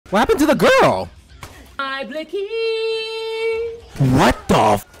What happened to the girl? Hi, Blicky. What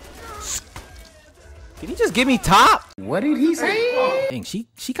the? Did he just give me top? What did he say? Dang, she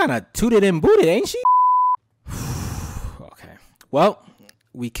kind of tooted and booted, ain't she? Okay. Well,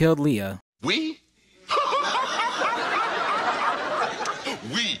 we killed Leah. We?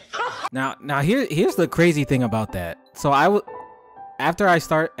 We. Now here's the crazy thing about that. So after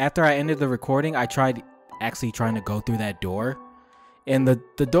I ended the recording, I tried actually trying to go through that door, and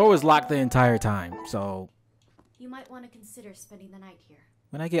the door was locked the entire time. So you might want to consider spending the night here.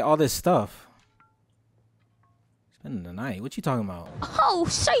 When I get all this stuff, spending the night. What you talking about? Oh,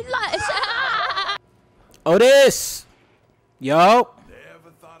 say less. Otis, yo.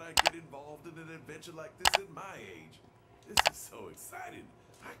 Never thought I'd get involved in an adventure like this at my age. This is so exciting.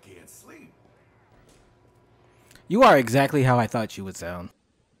 I can't sleep. You are exactly how I thought you would sound.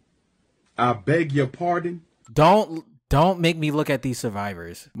 I beg your pardon? Don't make me look at these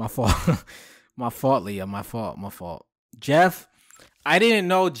survivors. My fault. My fault, Leah. My fault. Jeff, I didn't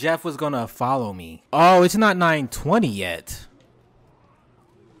know Jeff was gonna follow me. Oh, it's not 9:20 yet.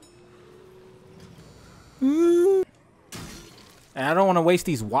 And I don't want to waste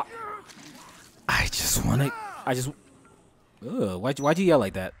these Ugh, why'd you yell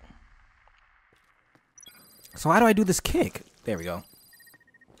like that? So how do I do this kick? There we go.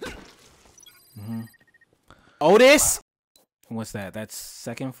 Otis? What's that? That's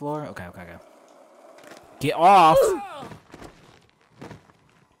second floor? Okay. Get off!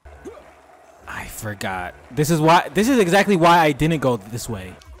 I forgot. This is exactly why I didn't go this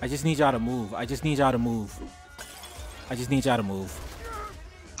way. I just need y'all to move.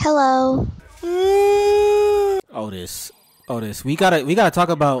 Hello. Otis, we gotta talk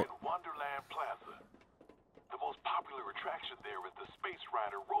about Wonderland Plaza. The most popular attraction there is the Space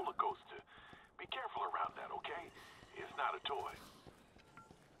Rider roller coaster. Be careful around that, okay? It's not a toy.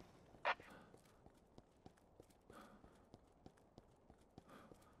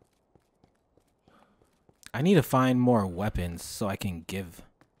 I need to find more weapons so I can give.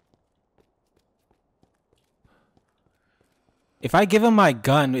 If I give him my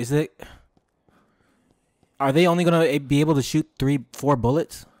gun, are they only gonna be able to shoot 3-4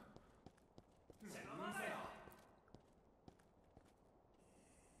 bullets?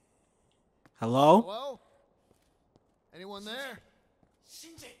 Hello? Hello? Anyone there?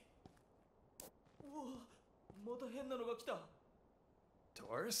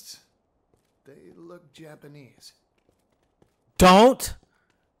 Tourists? They look Japanese. Don't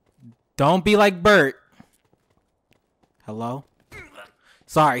be like Bert. Hello?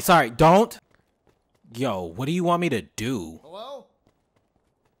 Sorry, don't. Yo, what do you want me to do? Hello?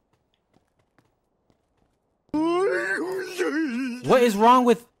 What is wrong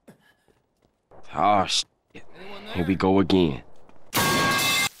with... Oh, shit. Here we go again.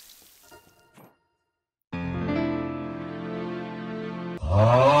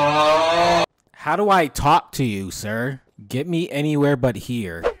 How do I talk to you, sir? Get me anywhere but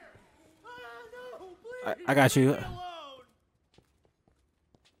here. I got you.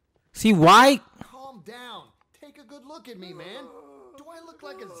 See, why? Calm down. Take a good look at me, man. Do I look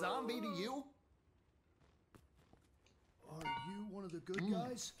like a zombie to you? Are you one of the good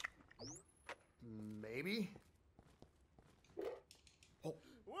guys? Maybe. Oh.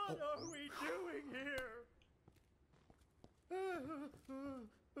 What are we doing here?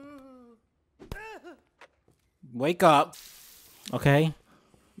 Wake up. Okay.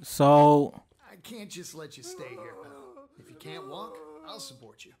 So... I can't just let you stay here, pal. If you can't walk, I'll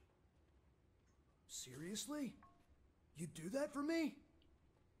support you. Seriously? You do that for me?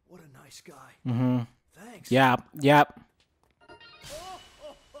 What a nice guy. Thanks. Yep.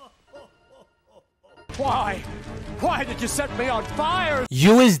 Why? Why did you set me on fire?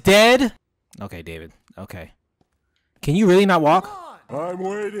 You is dead? Okay, David. Okay. Can you really not walk? I'm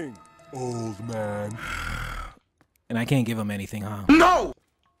waiting, old man. And I can't give him anything, huh? No!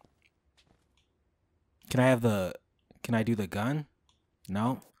 Can I do the gun?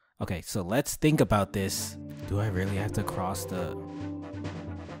 No? Okay, so let's think about this. Do I really have to cross the...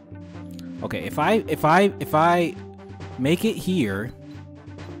 Okay, if I make it here...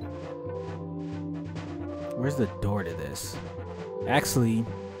 Where's the door to this? Actually,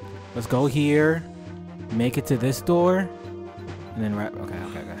 let's go here, make it to this door, and then right... Okay.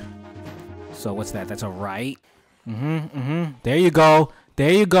 So what's that? That's a right. There you go.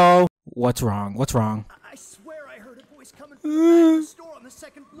 What's wrong? I swear I heard a voice coming from the back of the store on the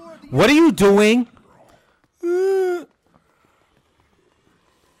second floor of the... What are you doing?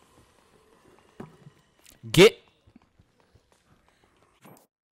 Get...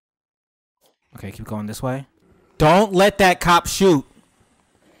 Okay, keep going this way. Don't let that cop shoot.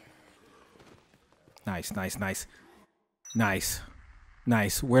 Nice, nice, nice. Nice.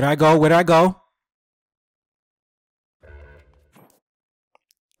 Nice. Where'd I go? Where'd I go?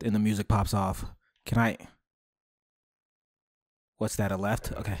 And the music pops off. Can I... What's that, a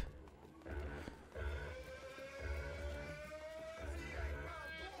left? Okay.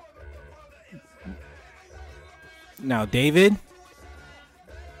 Now, David?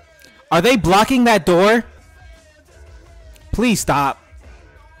 Are they blocking that door? Please stop.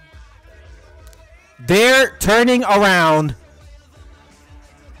 They're turning around.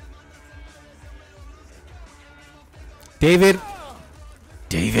 David.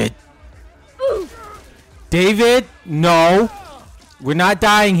 David. David, no. We're not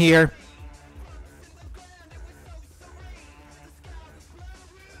dying here.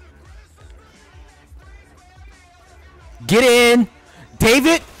 Get in.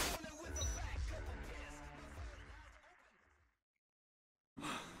 David.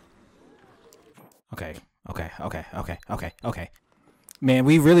 Okay. Man,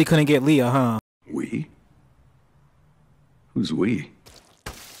 we really couldn't get Leah, huh? We? Who's we?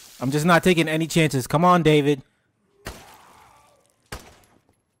 I'm just not taking any chances. Come on, David.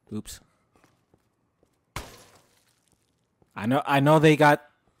 Oops. I know they got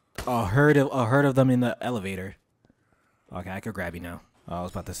a herd of them in the elevator. Okay, I could grab you now. Oh, I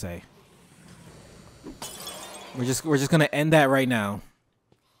was about to say. We're just gonna end that right now.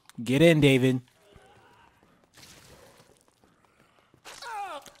 Get in, David.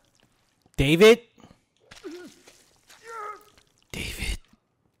 David? David.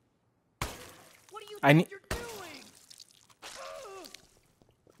 What do you I think need... you're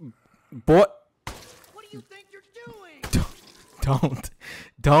doing? Boy... What do you think you're doing?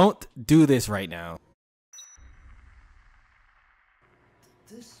 Don't do this right now.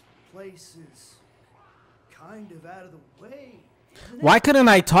 This place is kind of out of the way. Why couldn't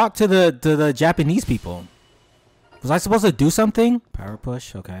I talk to the Japanese people? Was I supposed to do something? Power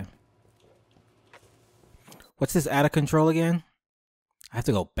push, okay. What's this out of control again? I have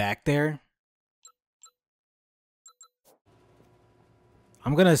to go back there.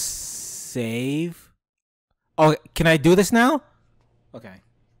 I'm gonna save. Oh, can I do this now? Okay.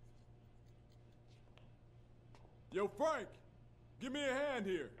 Yo, Frank, give me a hand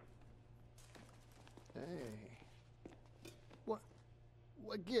here. Hey.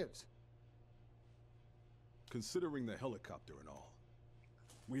 What gives? Considering the helicopter and all,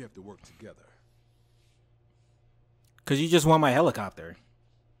 we have to work together. Cause you just want my helicopter.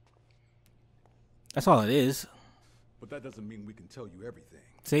 That's all it is. But that doesn't mean we can tell you everything.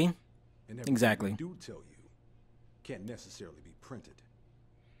 See? And everything Exactly. we do tell you can't necessarily be printed.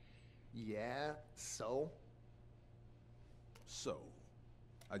 Yeah, so? So,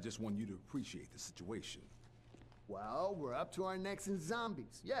 I just want you to appreciate the situation. Well, we're up to our necks in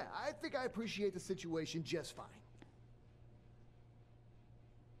zombies. Yeah, I think I appreciate the situation just fine.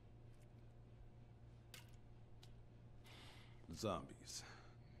 Zombies.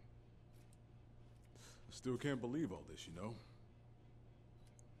 I still can't believe all this, you know?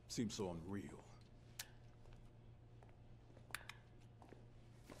 Seems so unreal.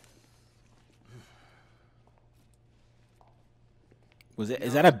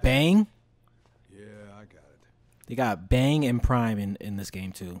 Is that a bang? Yeah, I got it. They got bang and prime in this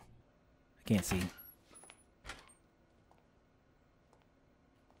game too. I can't see.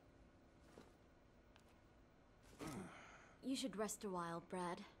 You should rest a while,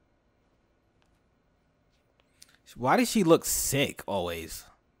 Brad. Why does she look sick always?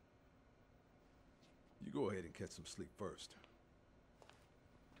 You go ahead and catch some sleep first.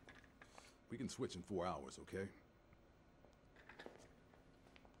 We can switch in 4 hours, okay?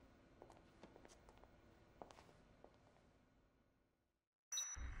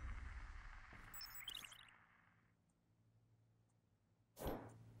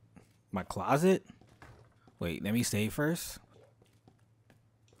 My closet? Wait, let me save first.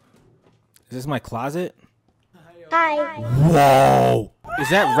 Is this my closet? Hi. Whoa! Is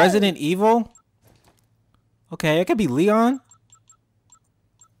that Resident Evil? Okay, it could be Leon.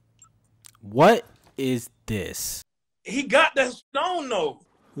 What is this? He got that stone though.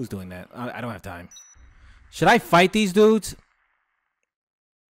 Who's doing that? I don't have time. Should I fight these dudes?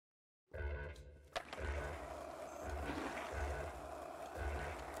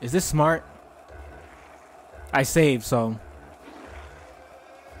 Is this smart? I saved, so.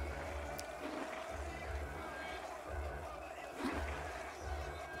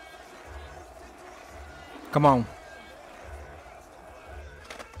 Come on.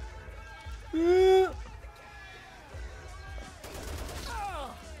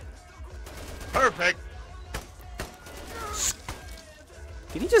 Perfect.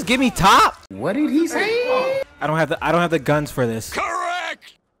 Did he just just give me top? What did he say? I don't have the guns for this.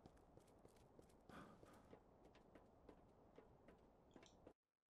 Correct!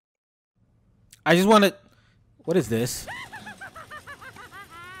 I just want to. What is this?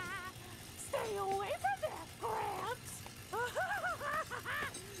 Stay away from that, Gramps.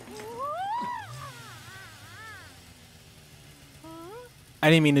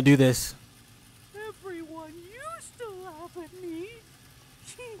 I didn't mean to do this. Everyone used to laugh at me.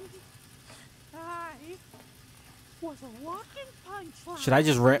 I was a walking punchline. Should I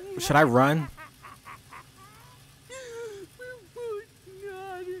just should I run?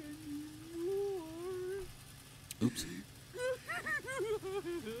 Not anymore. Oops.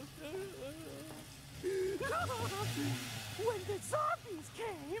 When the zombies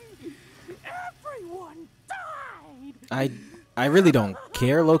came, everyone died. I really don't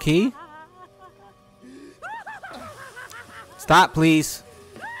care, low key. Stop, please.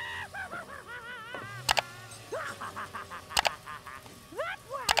 That's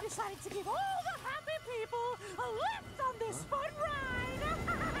why I decided to give all the happy people a lift on this fun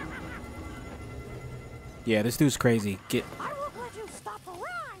ride. Yeah, this dude's crazy. I won't let you stop the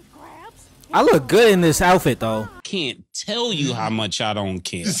ride, Gramps. I look good in this outfit, though. Can't tell you how much I don't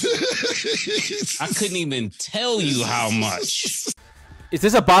care. I couldn't even tell you how much. Is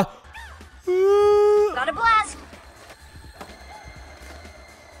this a boss? Got a blast!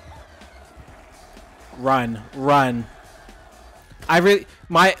 Run, run. I really,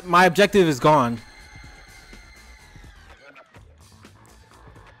 my objective is gone.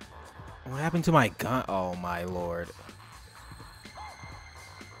 What happened to my gun? Oh my lord.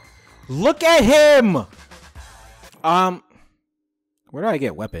 Look at him! Where do I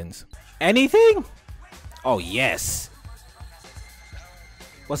get weapons? Anything? Oh yes.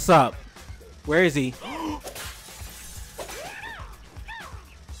 What's up? Where is he?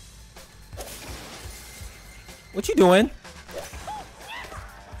 What you doing?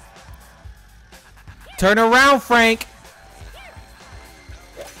 Turn around, Frank.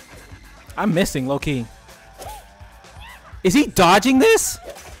 I'm missing, low-key. Is he dodging this?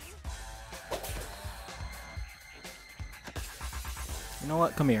 You know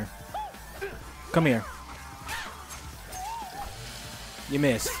what? Come here. Come here. You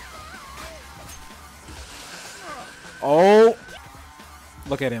missed. Oh.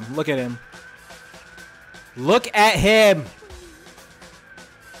 Look at him. Look at him. Look at him.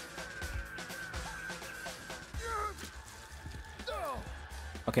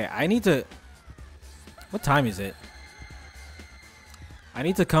 Okay, I need to... What time is it? I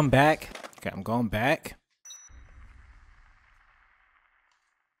need to come back. Okay, I'm going back.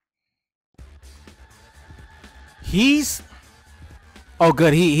 He's... Oh,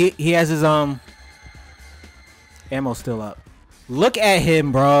 good. He has his, ammo still up. Look at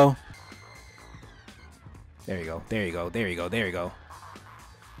him, bro. There you go. There you go. There you go. There you go.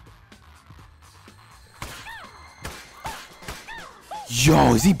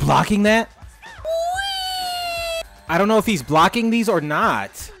 Yo, is he blocking that? I don't know if he's blocking these or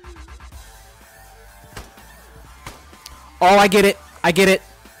not. Oh, I get it. I get it.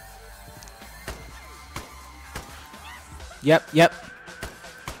 Yep, yep.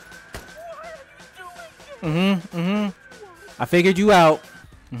 I figured you out.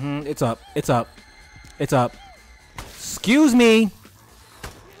 It's up. It's up. It's up. Excuse me.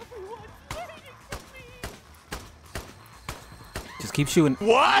 Just keep shooting.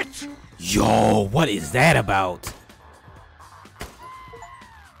 What? Yo, what is that about?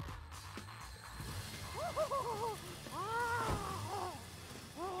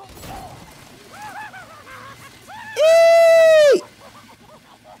 Eee!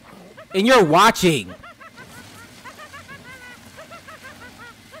 And you're watching.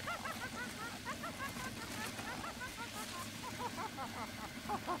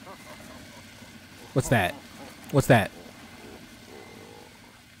 What's that? What's that?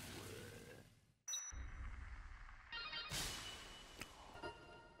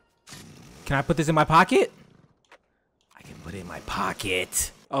 Can I put this in my pocket? I can put it in my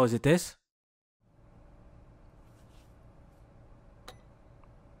pocket. Oh, is it this?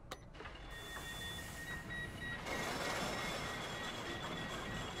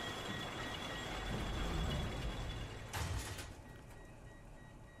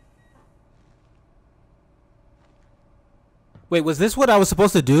 Wait, was this what I was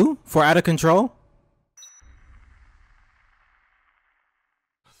supposed to do for Out of Control?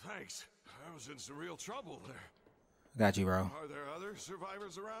 Thanks. I was in some real trouble there. Got you, bro. Are there other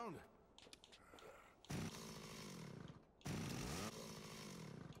survivors around?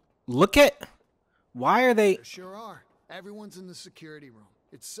 Look at... Why are they... There sure are. Everyone's in the security room.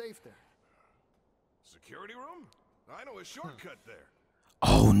 It's safe there. Security room? I know a shortcut there.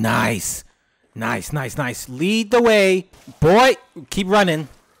 Oh, nice. Nice, nice, nice. Lead the way. Boy, keep running.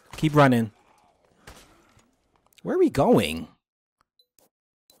 Keep running. Where are we going?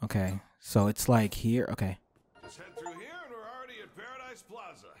 Okay, so it's like here. Okay. Just head through here and we're already at Paradise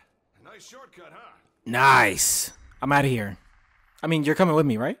Plaza. A nice shortcut, huh? Nice. I'm out of here. I mean, you're coming with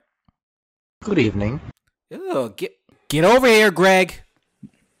me, right? Good evening. Ew, get over here, Greg.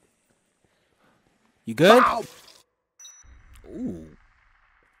 You good? Ow. Ooh.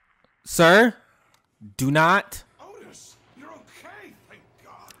 Sir, do not. Otis, you're okay, thank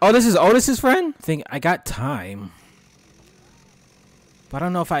God. Oh, this is Otis's friend? I got time. But I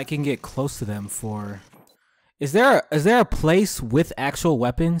don't know if I can get close to them for... Is there a place with actual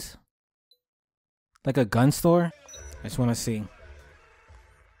weapons? Like a gun store? I just want to see.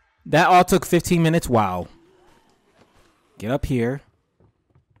 That all took 15 minutes. Wow. Get up here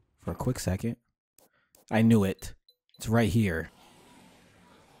for a quick second. I knew it. It's right here.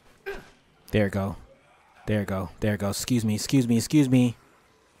 There it go. There it go. There it goes. Excuse me. Excuse me. Excuse me.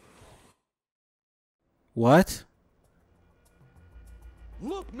 What?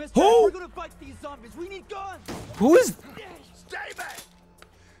 Look, mister, Who? we're gonna fight these zombies. We need guns. Who is... Stay back!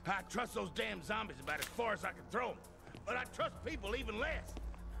 I trust those damn zombies about as far as I can throw them. But I trust people even less.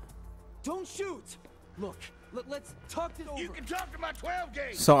 Don't shoot. Look, let's talk this over. You can talk to my 12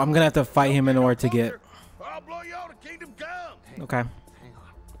 gauge. So I'm gonna have to fight him in order to get... I'll blow you all to kingdom come. Okay.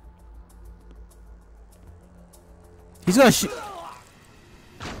 He's gonna shoot...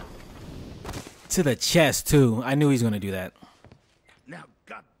 To the chest, too. I knew he was gonna do that. Now,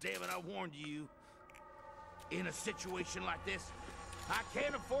 goddammit, I warned you. In a situation like this, I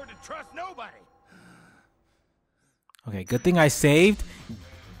can't afford to trust nobody. Okay, good thing I saved.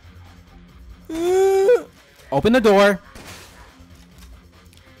 Open the door.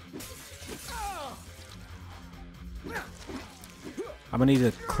 I'm gonna need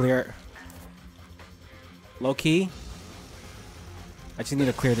to clear... Low key. I just need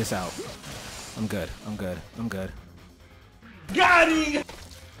to clear this out. I'm good. I'm good. I'm good. Got him!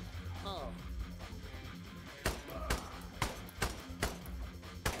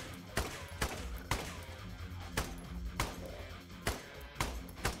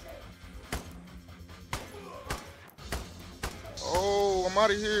 Oh, I'm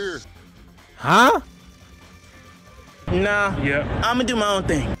out of here. Huh? Nah. Yeah. I'm gonna do my own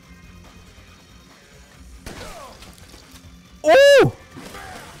thing. Ooh!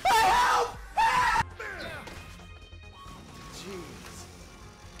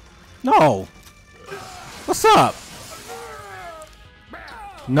 No. What's up?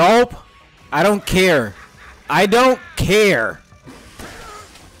 Nope. I don't care. I don't care.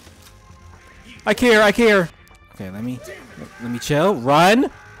 I care. I care. Okay, let me chill.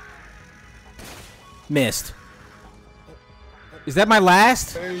 Run. Missed. Is that my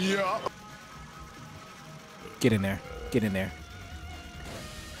last? Yeah. Get in there. Get in there.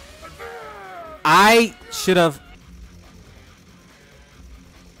 I should have...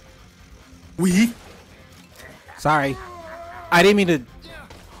 Sorry. I didn't mean to...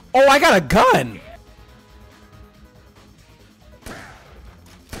 Oh, I got a gun!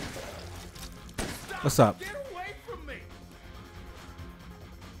 What's up? Get away from me.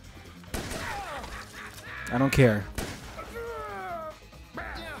 I don't care. I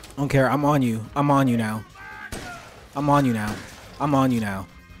don't care. I'm on you. I'm on you now. I'm on you now. I'm on you now.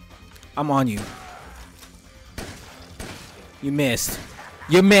 I'm on you. You missed.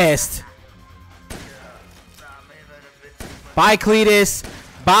 You missed. Bye, Cletus.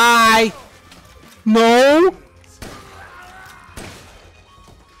 Bye. No.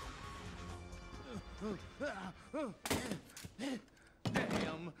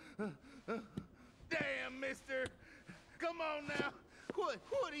 Damn, mister. Come on now. What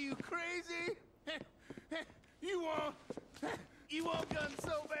are you, crazy? You want guns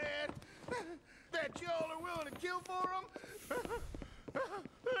so bad that y'all are willing to kill for them?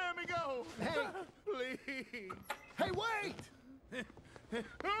 Let me go. Hey. Please. Hey, wait!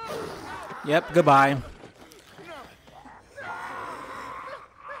 Yep. Goodbye.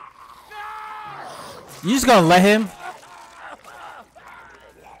 You just gonna let him?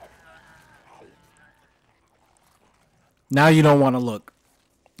 Now you don't want to look.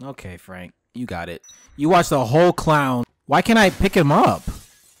 Okay, Frank. You got it. You watched the whole clown. Why can't I pick him up?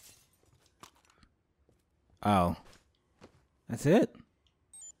 Oh. That's it?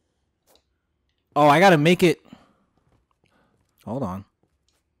 Oh, I gotta make it... Hold on.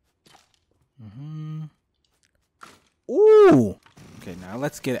 Ooh! Okay, now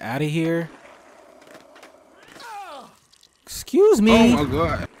let's get out of here. Excuse me. Oh my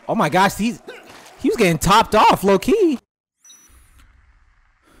god. Oh my gosh, he was getting topped off, low key.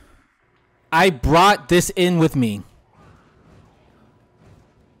 I brought this in with me.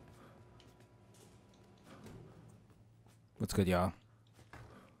 What's good, y'all?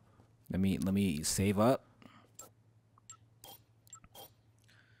 Let me save up.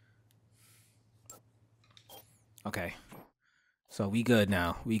 Okay. So we good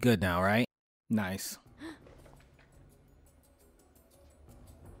now. We good now, right? Nice.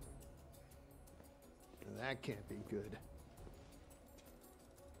 That can't be good.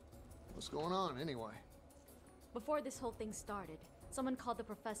 What's going on, anyway? Before this whole thing started, someone called the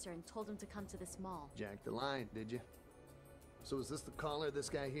professor and told him to come to this mall. Jack the Lion, did you? So is this the caller, this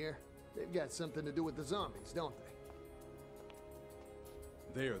guy here? They've got something to do with the zombies, don't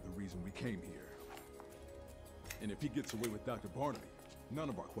they? They are the reason we came here. And if he gets away with Dr. Barnaby, none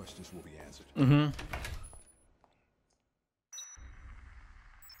of our questions will be answered. Mm-hmm.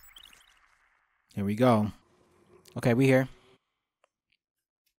 Here we go. Okay, we here.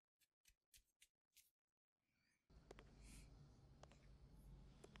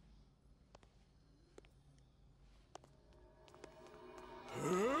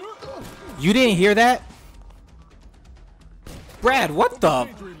 You didn't hear that? Brad, what the?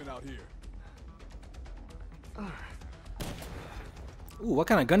 Ooh, what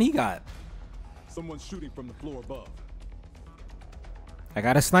kind of gun he got? Someone's shooting from the floor above. I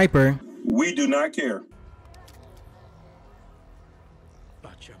got a sniper. We do not care.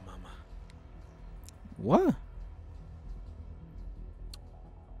 About your mama. What?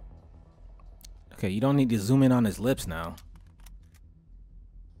 Okay, you don't need to zoom in on his lips now.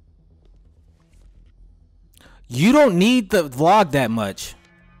 You don't need the vlog that much.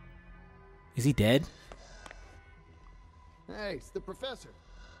 Is he dead? Hey, it's the professor.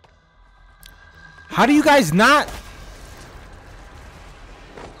 How do you guys not?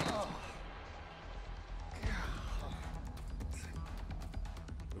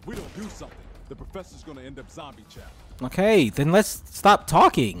 If we don't do something, the professor's gonna end up zombie chat. Okay, then let's stop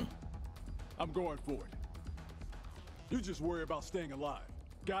talking. I'm going for it. You just worry about staying alive.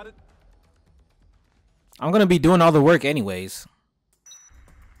 Got it? I'm gonna be doing all the work anyways.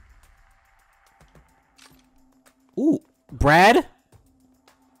 Ooh, Brad?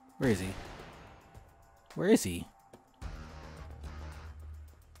 Where is he? Where is he?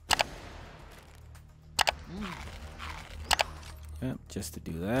 Yep, just to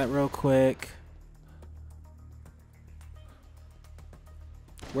do that real quick.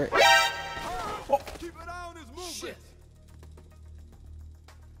 Where? Oh, keep an eye on his movement. Shit.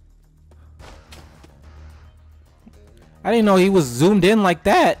 I didn't know he was zoomed in like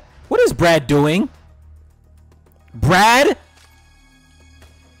that. What is Brad doing? Brad?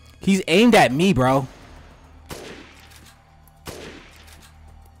 He's aimed at me, bro.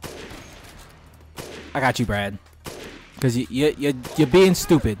 I got you, Brad. Because you're being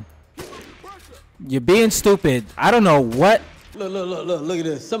stupid. You're being stupid. I don't know what. Look at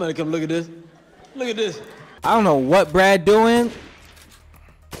this. Somebody come look at this. Look at this. I don't know what Brad doing.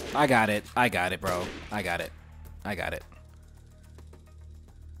 I got it, bro. I got it.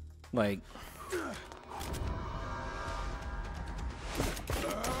 Like.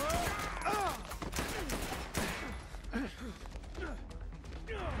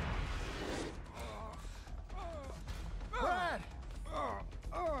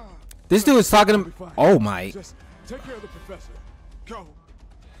 This dude is talking to me. Oh my. Just take care of the professor. Go.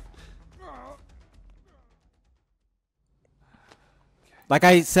 Like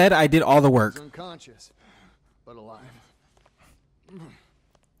I said, I did all the work. He's unconscious, but alive.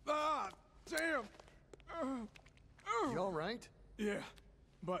 Ah, damn. You all right? Yeah,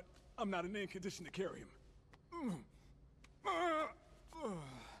 but I'm not in any condition to carry him.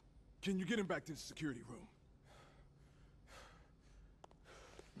 Can you get him back to the security room?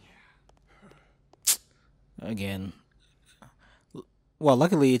 Again. Well,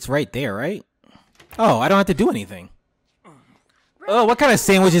 luckily it's right there, right? Oh, I don't have to do anything. Oh, what kind of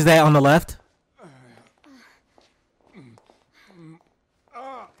sandwich is that on the left?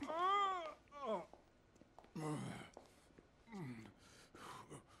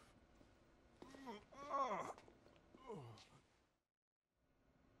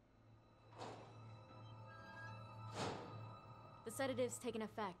 The sedative's taken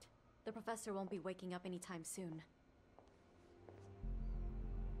effect. The professor won't be waking up anytime soon.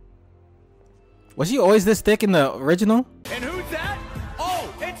 Was she always this thick in the original? And who's that?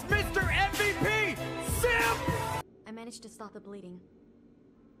 Oh, it's Mr. MVP! Simp! I managed to stop the bleeding,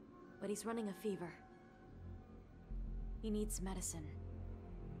 but he's running a fever. He needs medicine.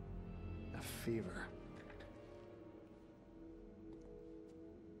 A fever.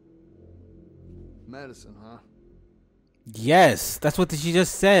 Medicine, huh? Yes, that's what she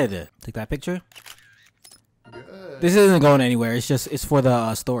just said. Take that picture. Good. This isn't going anywhere. It's for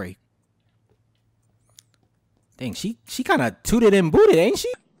the story. Dang, she kind of tooted and booted, ain't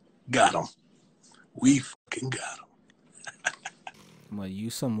she? Got him. We fucking got him. I'm gonna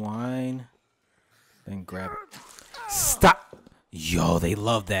use some wine, then grab it. Stop! Yo, they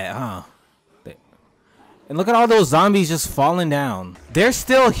love that, huh? And look at all those zombies just falling down. They're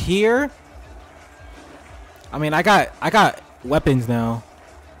still here. I mean, I got weapons now,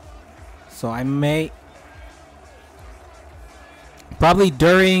 so I may probably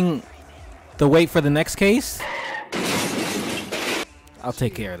during the wait for the next case, I'll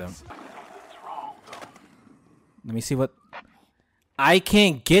take care of them. Let me see what I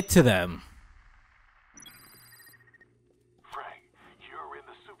can't get to them. Frank, you're in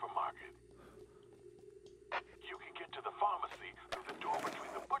the supermarket. You can get to the pharmacy through the door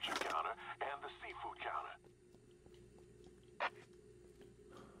between the butcher counter and the seafood counter.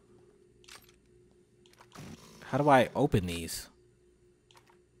 How do I open these?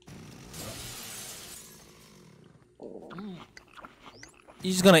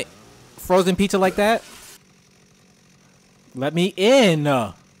 You just gonna frozen pizza like that? Let me in.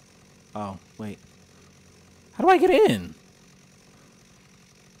 Oh, wait. How do I get in?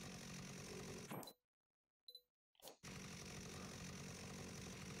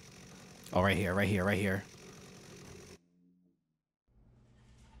 Oh, right here, right here, right here.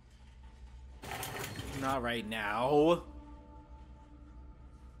 Not right now.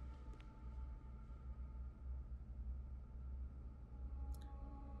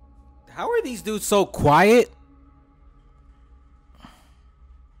 How are these dudes so quiet?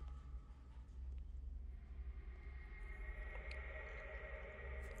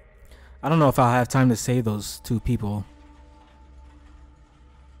 I don't know if I'll have time to save those two people.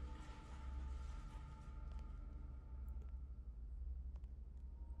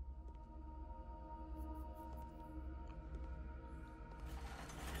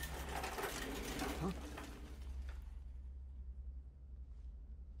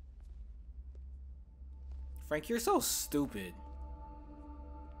 Frank, you're so stupid.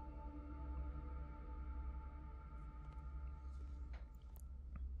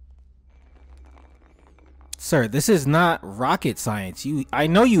 Sir, this is not rocket science. I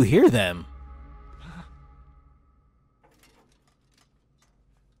know you hear them.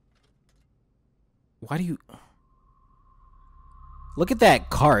 Why do you... Look at that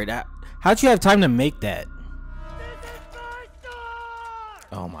cart. How'd you have time to make that?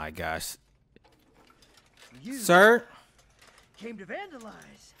 Oh my gosh. You Sir? came to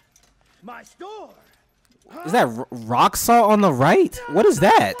vandalize my store. Is that rock salt on the right? What is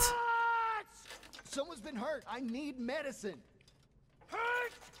that? Someone's been hurt. I need medicine.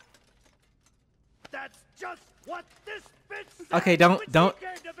 Hurt? That's just what this bitch said. Okay, don't Came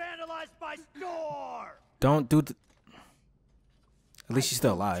to vandalize my store. Don't do at least she's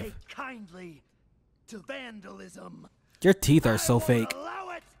still alive. Take kindly to vandalism. Your teeth are so fake.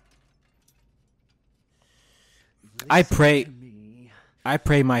 Allow it. I pray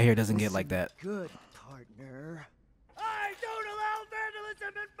my hair doesn't get like that. Good partner. I don't allow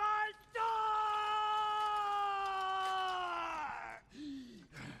vandalism in my store.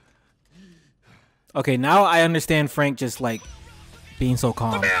 Okay, now I understand Frank just like being so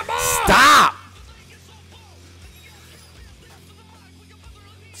calm. Stop!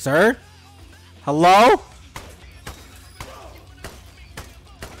 Sir? Hello?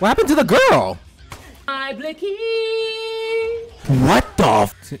 What happened to the girl? Hi, Blicky. What the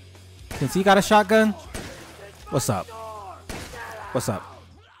f- Since he got a shotgun? What's up? What's up?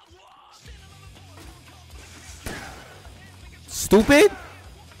 Stupid?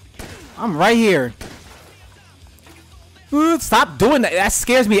 I'm right here. Stop doing that. That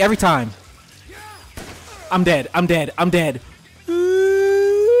scares me every time. I'm dead. I'm dead. I'm dead.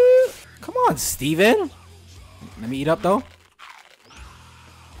 Come on, Steven. Let me eat up, though.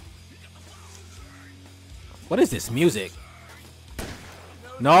 What is this music?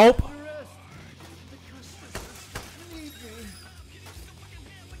 Nope.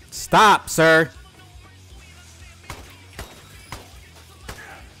 Stop, sir.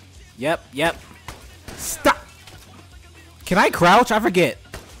 Yep. Stop. Can I crouch? I forget.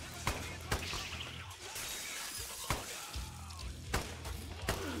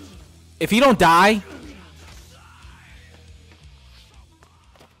 If you don't die.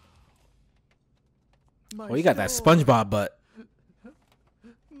 Oh, you got that SpongeBob butt.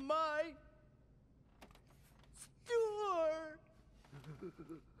 My store.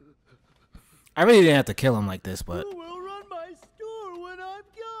 I really didn't have to kill him like this, but Who will run my store when I'm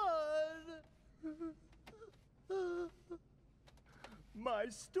gone? My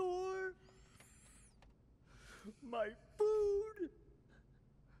store, my food,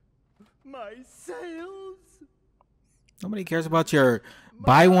 my sales. Nobody cares about your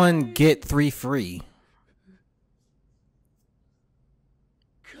buy one, get 3 free.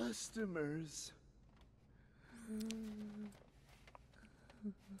 Customers.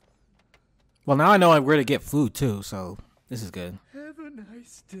 Well, now I know where to get food too, so this is good. Have a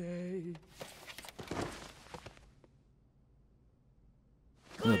nice day.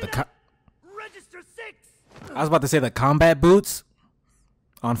 Ooh, Register 6. I was about to say the combat boots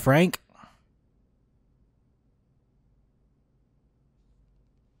on Frank.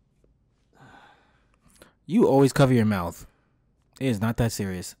 You always cover your mouth. It is not that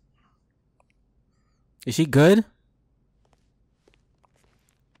serious. Is she good?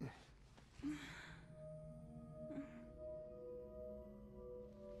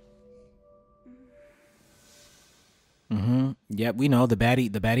 Yep, we know the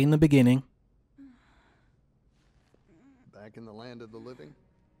baddie in the beginning. Back in the land of the living,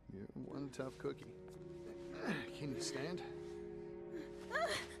 you're one tough cookie. Can you stand?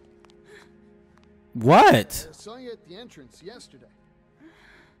 What? I saw you at the entrance yesterday.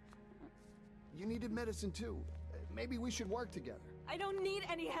 You needed medicine too. Maybe we should work together. I don't need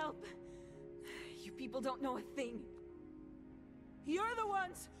any help. You people don't know a thing. You're the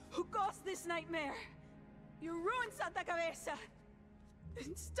ones who caused this nightmare. You ruined Santa Cabeza.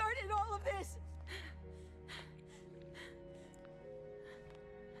 And started all of this.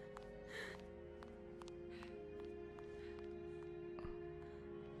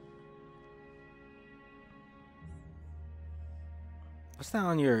 What's that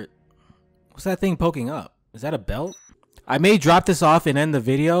on your... What's that thing poking up? Is that a belt? I may drop this off and end the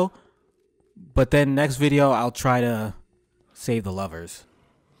video, but then next video I'll try to save the lovers.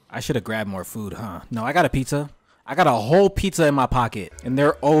 I should have grabbed more food, huh? No, I got a pizza. I got a whole pizza in my pocket, and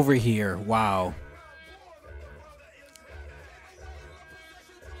they're over here. Wow.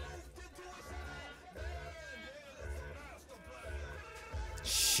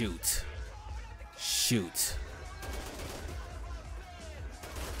 Shoot. Shoot.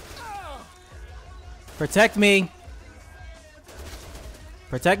 Protect me.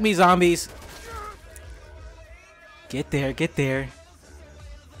 Protect me, zombies. Get there, get there.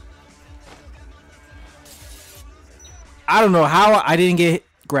 I don't know how I didn't get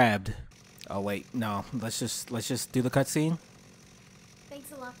grabbed. Oh wait, no. Let's just do the cutscene.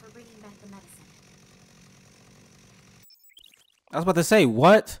 Thanks a lot for bringing back the medicine. I was about to say,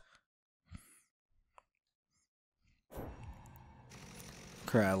 what?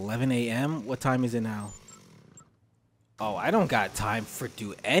 Crap, 11 a.m. What time is it now? Oh, I don't got time for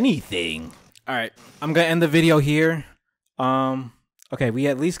do anything. All right, I'm gonna end the video here. Okay, we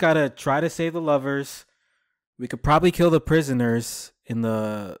at least gotta try to save the lovers. We could probably kill the prisoners in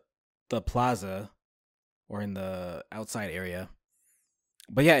the plaza or in the outside area.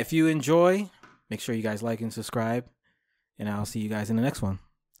 But yeah, if you enjoy, make sure you guys like and subscribe, and I'll see you guys in the next one.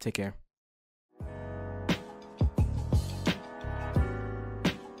 Take care.